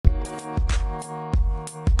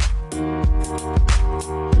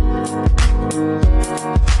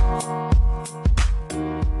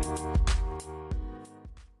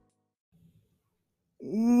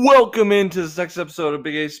Welcome into this next episode of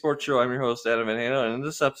Big A Sports Show. I'm your host, Adam Van Hana, and in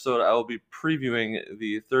this episode, I will be previewing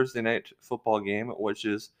the Thursday night football game, which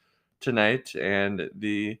is tonight, and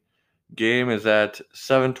the game is at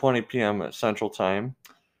 7:20 p.m. Central Time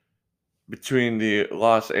between the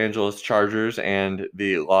Los Angeles Chargers and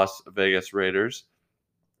the Las Vegas Raiders.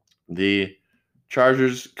 The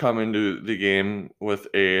Chargers come into the game with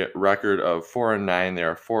a record of 4-9. They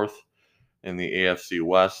are fourth in the AFC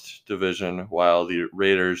West division, while the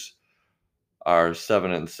Raiders are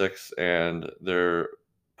 7-6, and their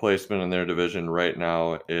placement in their division right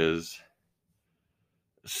now is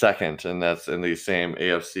second, and that's in the same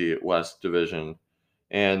AFC West division.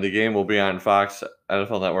 And the game will be on Fox,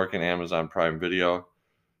 NFL Network, and Amazon Prime Video.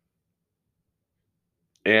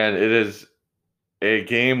 And it is a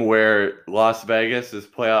game where Las Vegas'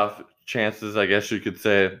 playoff chances, I guess you could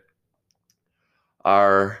say,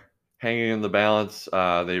 are hanging in the balance.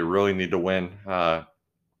 They really need to win the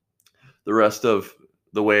rest of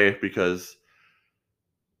the way, because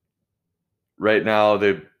right now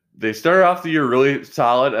they started off the year really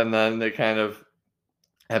solid, and then they kind of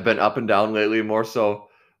have been up and down lately, more so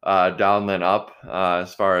down than up,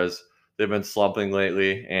 as far as they've been slumping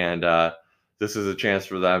lately. And this is a chance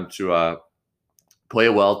for them to play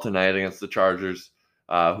well tonight against the Chargers,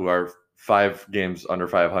 who are 5 games under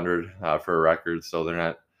 500 for a record, so they're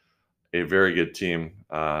not a very good team.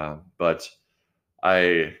 But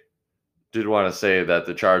I did want to say that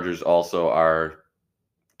the Chargers also are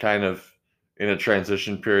kind of in a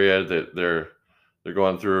transition period. That they're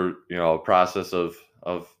going through, a process of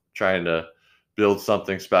trying to build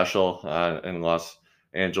something special in Los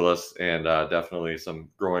Angeles, and definitely some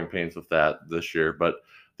growing pains with that this year. But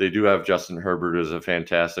they do have Justin Herbert as a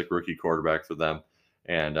fantastic rookie quarterback for them,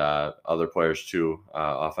 and other players too,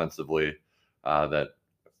 offensively, that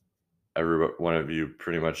every one of you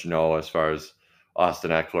pretty much know, as far as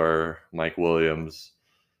Austin Eckler, Mike Williams,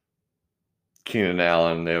 Keenan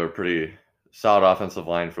Allen. They have a pretty solid offensive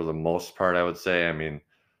line for the most part, I would say. I mean,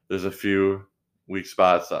 there's a few weak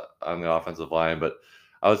spots on the offensive line, but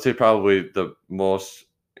I would say probably the most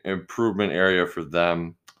improvement area for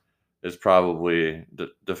them is probably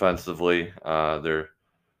defensively. They're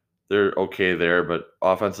okay there, but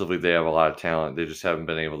offensively they have a lot of talent. They just haven't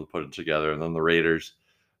been able to put it together. And then the Raiders,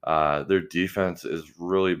 their defense has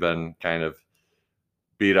really been kind of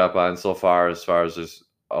beat up on so far, as there's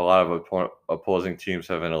a lot of opposing teams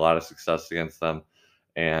having a lot of success against them.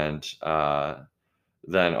 And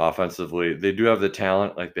then offensively, they do have the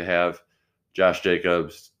talent. Like, they have Josh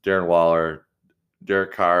Jacobs, Darren Waller,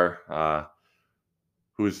 Derek Carr,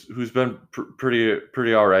 who's been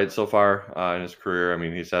pretty all right so far in his career. I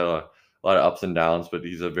mean, he's had a lot of ups and downs, but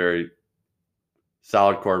he's a very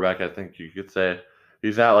solid quarterback, I think you could say.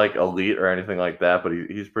 He's not like elite or anything like that, but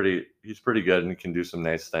he's pretty good and can do some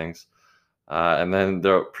nice things. And then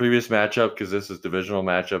the previous matchup, because this is divisional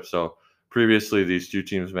matchup, so previously these two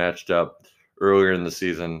teams matched up earlier in the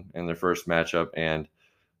season in their first matchup, and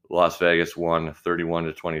Las Vegas won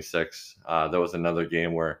 31-26. That was another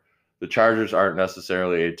game where the Chargers aren't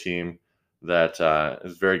necessarily a team that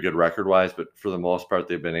is very good record-wise, but for the most part,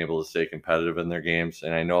 they've been able to stay competitive in their games.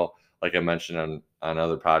 And I know, like I mentioned on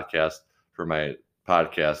other podcasts, for my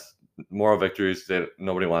podcast, moral victories,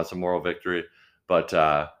 nobody wants a moral victory, but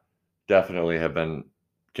definitely have been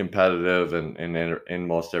competitive in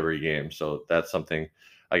most every game. So that's something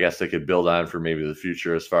I guess they could build on for maybe the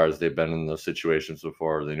future, as far as they've been in those situations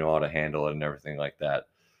before. They know how to handle it and everything like that.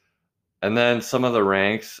 And then some of the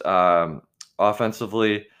ranks,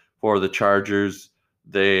 offensively for the Chargers,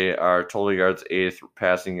 they are total yards 8th,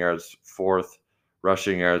 passing yards 4th,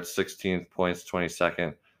 rushing yards 16th, points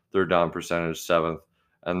 22nd, third down percentage 7th.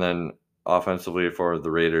 And then offensively for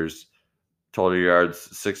the Raiders, total yards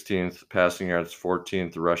 16th, passing yards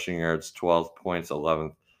 14th, rushing yards 12th, points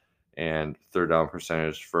 11th, and third down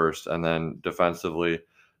percentage 1st. And then defensively,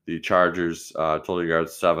 the Chargers, total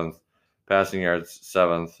yards 7th, passing yards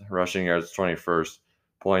 7th, rushing yards 21st,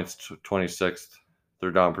 points 26th,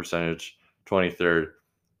 third down percentage 23rd.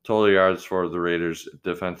 Total yards for the Raiders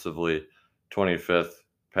defensively 25th,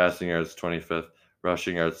 passing yards 25th,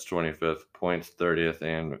 rushing yards 25th, points 30th,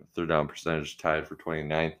 and third down percentage tied for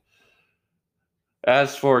 29th.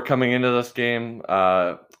 As for coming into this game,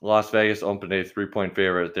 Las Vegas opened a 3-point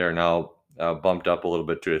favorite. They're now bumped up a little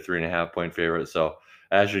bit to a 3.5-point favorite. So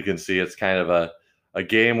as you can see, it's kind of a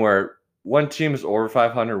game where one team is over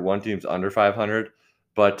 500, one team's under 500,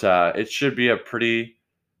 but it should be a pretty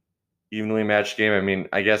evenly matched game. I mean,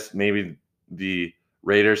 I guess maybe the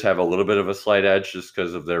Raiders have a little bit of a slight edge just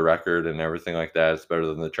because of their record and everything like that. It's better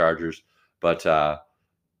than the Chargers, but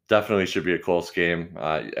definitely should be a close game.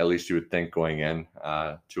 At least you would think going in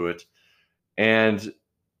to it. And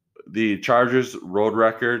the Chargers road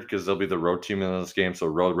record, because they'll be the road team in this game. So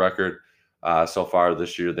road record so far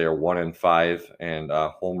this year, they are 1-5, and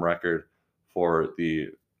home record for the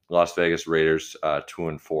Las Vegas Raiders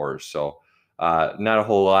 2-4. So not a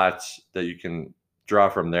whole lot that you can draw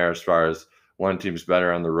from there as far as one team's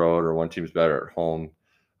better on the road or one team's better at home.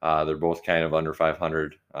 They're both kind of under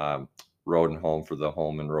 500 road and home for the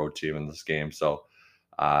home and road team in this game. So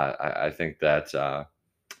I think that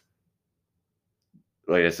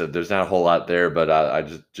like I said, there's not a whole lot there, but I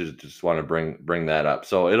just want to bring that up.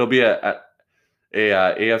 So it'll be a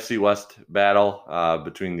AFC West battle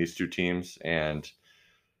between these two teams, and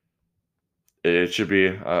it should be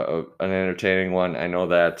an entertaining one. I know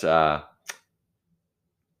that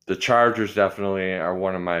the Chargers definitely are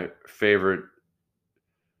one of my favorite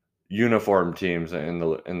uniform teams in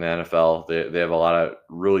the NFL. They have a lot of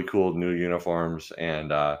really cool new uniforms, and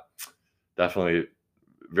definitely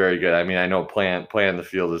very good. I mean, I know playing the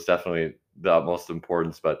field is definitely the utmost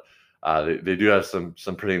importance, but they do have some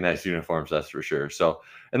pretty nice uniforms, that's for sure. So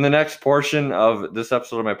in the next portion of this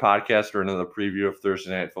episode of my podcast, or another preview of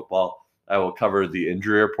Thursday Night Football, I will cover the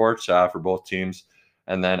injury reports for both teams,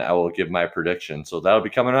 and then I will give my prediction. So that'll be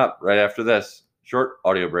coming up right after this short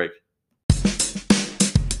audio break.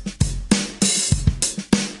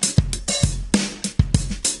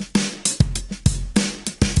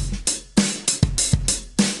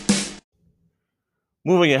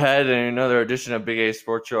 Moving ahead in another edition of Big A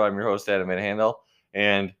Sports Show, I'm your host, Adam Handel,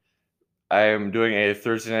 and I am doing a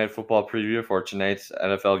Thursday Night Football preview for tonight's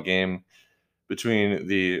NFL game between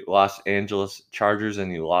the Los Angeles Chargers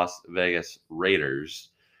and the Las Vegas Raiders.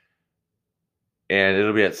 And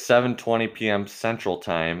it'll be at 7:20 p.m. Central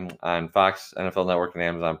Time on Fox, NFL Network, and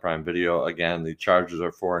Amazon Prime Video. Again, the Chargers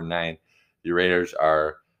are 4-9. The Raiders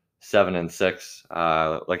are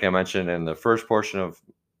 7-6. Like I mentioned in the first portion of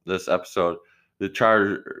this episode, the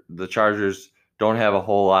Chargers don't have a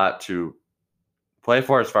whole lot to play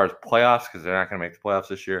for as far as playoffs, because they're not going to make the playoffs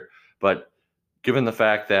this year. But given the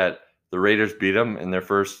fact that the Raiders beat them in their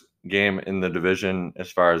first game in the division as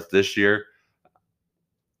far as this year,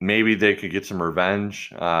 maybe they could get some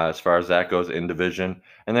revenge as far as that goes in division.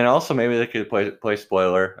 And then also maybe they could play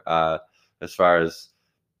spoiler as far as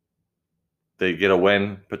they get a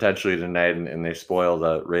win potentially tonight and they spoil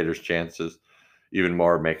the Raiders' chances even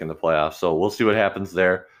more of making the playoffs. So we'll see what happens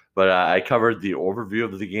there. But I covered the overview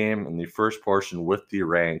of the game in the first portion with the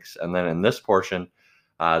ranks. And then in this portion,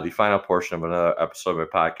 the final portion of another episode of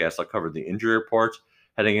my podcast, I'll cover the injury report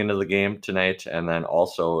heading into the game tonight, and then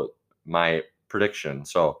also my prediction.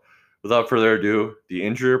 So without further ado, the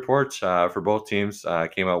injury report for both teams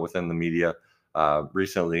came out within the media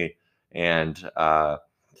recently. And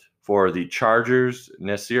for the Chargers,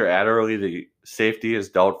 Nasir Adderley, the safety, is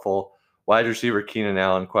doubtful. Wide receiver Keenan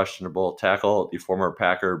Allen, questionable. Tackle, the former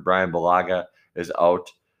Packer Brian Bulaga, is out.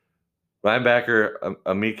 Linebacker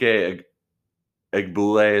Emeka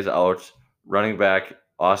Egbule is out. Running back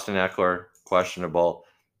Austin Eckler, questionable.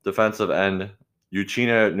 Defensive end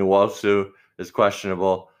Uchenna Nwosu is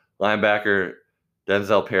questionable. Linebacker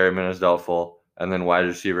Denzel Perryman is doubtful. And then wide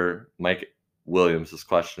receiver Mike Williams is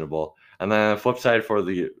questionable. And then on the flip side for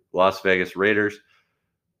the Las Vegas Raiders,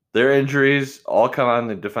 their injuries all come on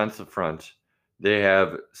the defensive front. They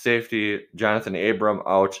have safety Jonathan Abram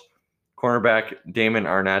out, cornerback Damon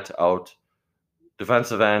Arnett out,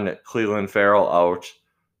 defensive end Cleveland Farrell out,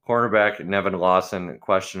 cornerback Nevin Lawson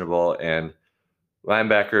questionable, and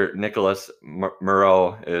linebacker Nicholas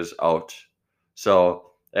Moreau is out.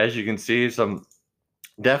 So as you can see,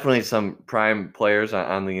 definitely some prime players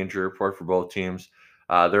on the injury report for both teams.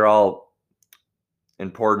 They're all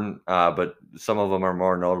important, but some of them are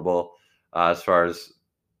more notable as far as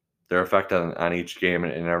their effect on each game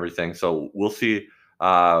and everything. So we'll see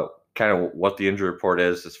kind of what the injury report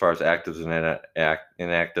is as far as actives and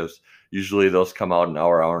inactives. Usually those come out an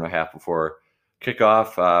hour and a half before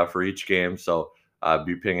kickoff for each game. So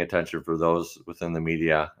be paying attention for those within the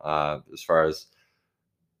media as far as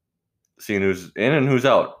seeing who's in and who's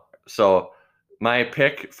out. So my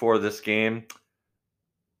pick for this game,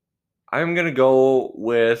 I'm going to go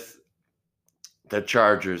with the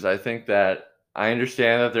Chargers. I think that I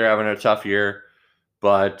understand that they're having a tough year,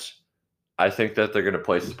 but I think that they're going to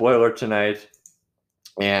play spoiler tonight.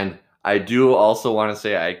 And I do also want to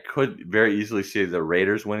say I could very easily see the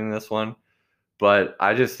Raiders winning this one, but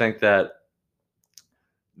I just think that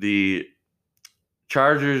the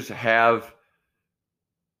Chargers have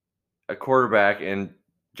a quarterback in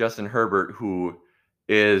Justin Herbert who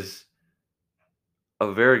is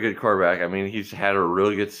a very good quarterback. I mean, he's had a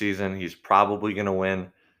really good season. He's probably going to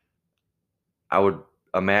win I would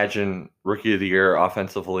imagine rookie of the year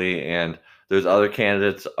offensively, and there's other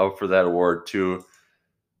candidates up for that award too.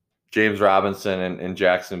 James Robinson in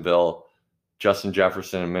Jacksonville, Justin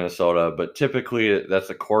Jefferson in Minnesota, but typically that's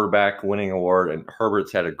a quarterback winning award, and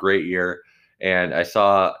Herbert's had a great year. And I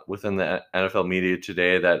saw within the NFL media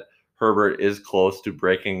today that Herbert is close to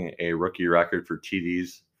breaking a rookie record for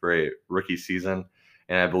TDs for a rookie season.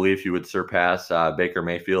 And I believe he would surpass Baker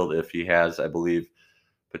Mayfield if he has, I believe,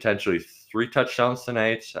 potentially 3 touchdowns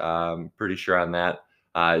tonight. Pretty sure on that.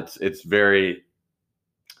 It's very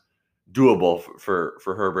doable for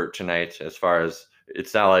Herbert tonight. As far as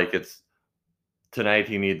it's not like it's tonight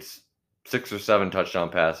he needs 6 or 7 touchdown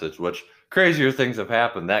passes, which crazier things have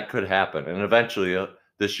happened. That could happen, and eventually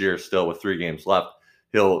this year, still with 3 games left,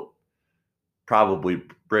 he'll probably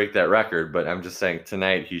break that record. But I'm just saying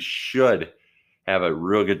tonight he should have a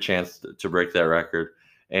real good chance to break that record.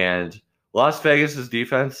 And Las Vegas's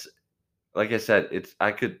defense, like I said,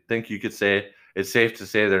 I could think you could say it's safe to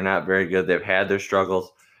say they're not very good. They've had their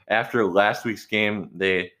struggles. After last week's game,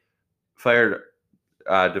 they fired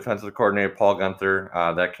defensive coordinator Paul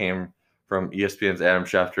Guenther. That came from ESPN's Adam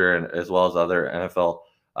Schefter and as well as other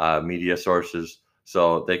NFL media sources.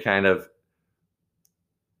 So they kind of,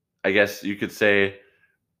 I guess you could say,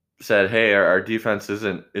 said, "Hey, our defense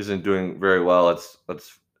isn't doing very well.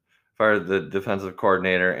 Let's fire the defensive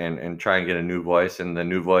coordinator and try and get a new voice." And the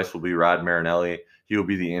new voice will be Rod Marinelli. He will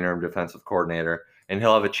be the interim defensive coordinator, and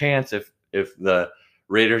he'll have a chance if the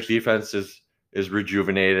Raiders defense is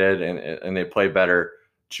rejuvenated and they play better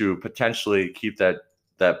to potentially keep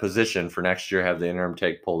that position for next year, have the interim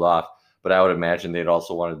tag pulled off. But I would imagine they'd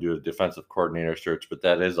also want to do a defensive coordinator search. But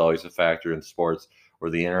that is always a factor in sports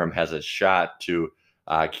where the interim has a shot to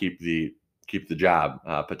keep the job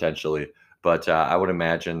potentially. But I would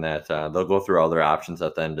imagine that they'll go through all their options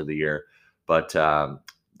at the end of the year. But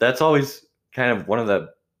that's always kind of one of the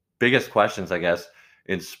biggest questions, I guess,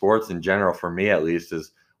 in sports in general, for me at least,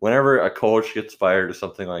 is whenever a coach gets fired or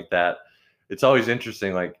something like that, it's always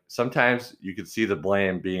interesting. Like sometimes you could see the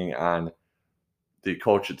blame being on the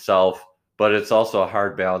coach itself, but it's also a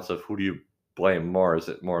hard balance of who do you blame more? Is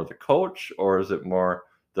it more the coach or is it more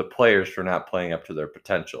the players for not playing up to their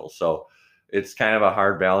potential? So it's kind of a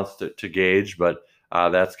hard balance to gauge, but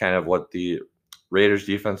that's kind of what the Raiders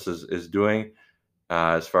defense is doing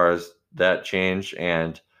as far as that change.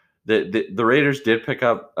 And the Raiders did pick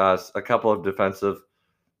up a couple of defensive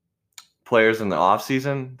players in the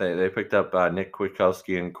offseason. They picked up Nick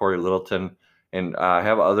Kwiatkowski and Corey Littleton and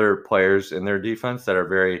have other players in their defense that are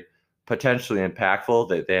very potentially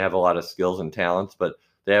impactful. They have a lot of skills and talents, but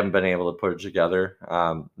they haven't been able to put it together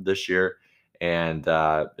this year. And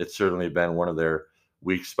it's certainly been one of their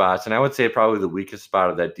weak spots. And I would say probably the weakest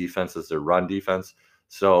spot of that defense is their run defense.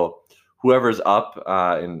 So whoever's up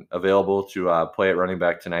and available to play at running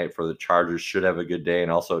back tonight for the Chargers should have a good day.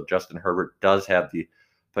 And also Justin Herbert does have the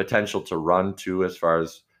potential to run too, as far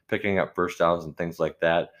as picking up first downs and things like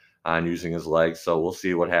that and using his legs. So we'll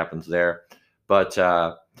see what happens there. But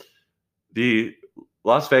the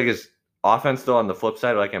Las Vegas offense, though, on the flip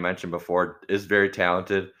side, like I mentioned before, is very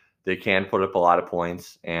talented. They can put up a lot of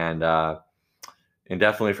points, and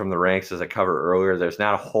definitely from the ranks, as I covered earlier, there's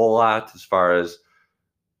not a whole lot as far as,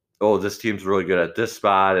 oh, this team's really good at this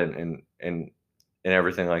spot and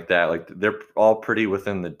everything like that. Like they're all pretty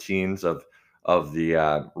within the teens of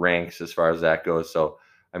the ranks as far as that goes. So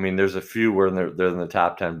I mean, there's a few where they're in the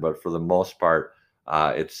top 10, but for the most part,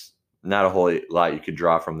 it's not a whole lot you could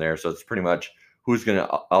draw from there. So it's pretty much who's going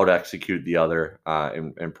to out execute the other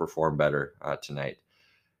and perform better tonight.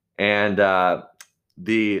 And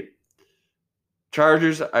the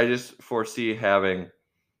Chargers, I just foresee having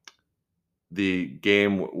the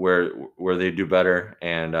game where they do better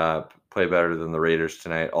and play better than the Raiders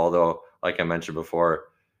tonight. Although, like I mentioned before,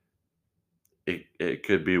 it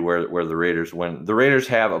could be where the Raiders win. The Raiders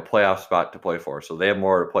have a playoff spot to play for, so they have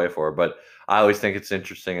more to play for. But I always think it's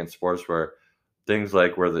interesting in sports where things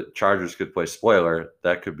like where the Chargers could play spoiler,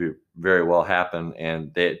 that could be very well happen.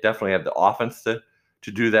 And they definitely have the offense to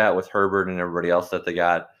do that with Herbert and everybody else that they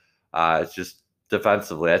got. It's just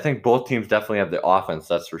defensively. I think both teams definitely have the offense,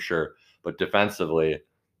 that's for sure. But defensively,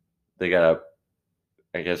 they got to,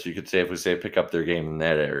 I guess you could say, if we say pick up their game in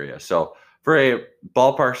that area. So for a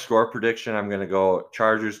ballpark score prediction, I'm going to go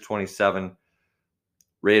Chargers 27,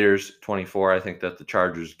 Raiders 24. I think that the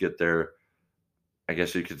Chargers get their, I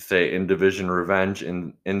guess you could say, in division revenge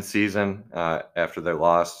in season after their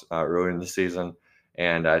loss early in the season.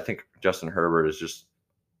 And I think Justin Herbert is just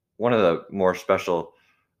one of the more special,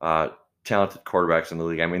 talented quarterbacks in the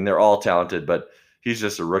league. I mean, they're all talented, but he's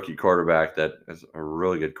just a rookie quarterback that is a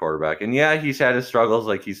really good quarterback. And yeah, he's had his struggles.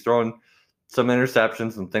 Like he's thrown some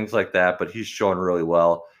interceptions and things like that, but he's shown really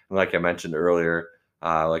well. And like I mentioned earlier,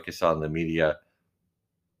 like I saw in the media,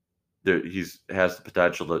 he has the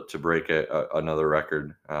potential to break another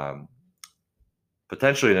record,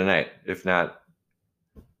 potentially tonight, if not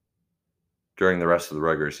during the rest of the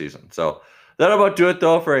regular season. So that'll about do it,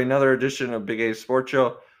 though, for another edition of Big A Sports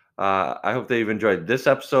Show. I hope that you've enjoyed this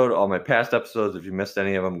episode, all my past episodes. If you missed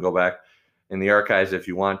any of them, go back in the archives if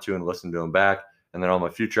you want to and listen to them back. And then all my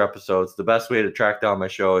future episodes. The best way to track down my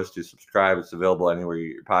show is to subscribe. It's available anywhere you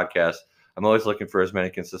get your podcast. I'm always looking for as many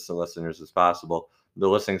consistent listeners as possible. The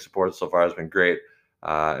listening support so far has been great,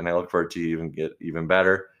 and I look forward to get even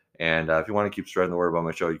better. And if you want to keep spreading the word about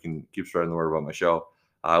my show, you can keep spreading the word about my show.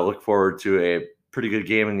 I look forward to a pretty good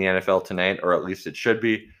game in the NFL tonight, or at least it should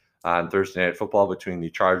be, on Thursday Night Football between the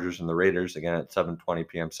Chargers and the Raiders, again at 7:20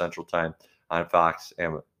 p.m. Central Time on Fox,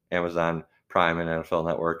 Amazon Prime, and NFL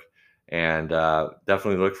Network. And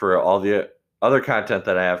definitely look for all the other content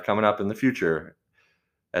that I have coming up in the future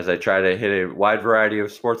as I try to hit a wide variety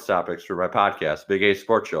of sports topics for my podcast, Big A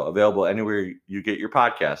Sports Show, available anywhere you get your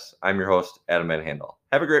podcasts. I'm your host, Adam Van Handel.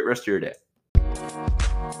 Have a great rest of your day.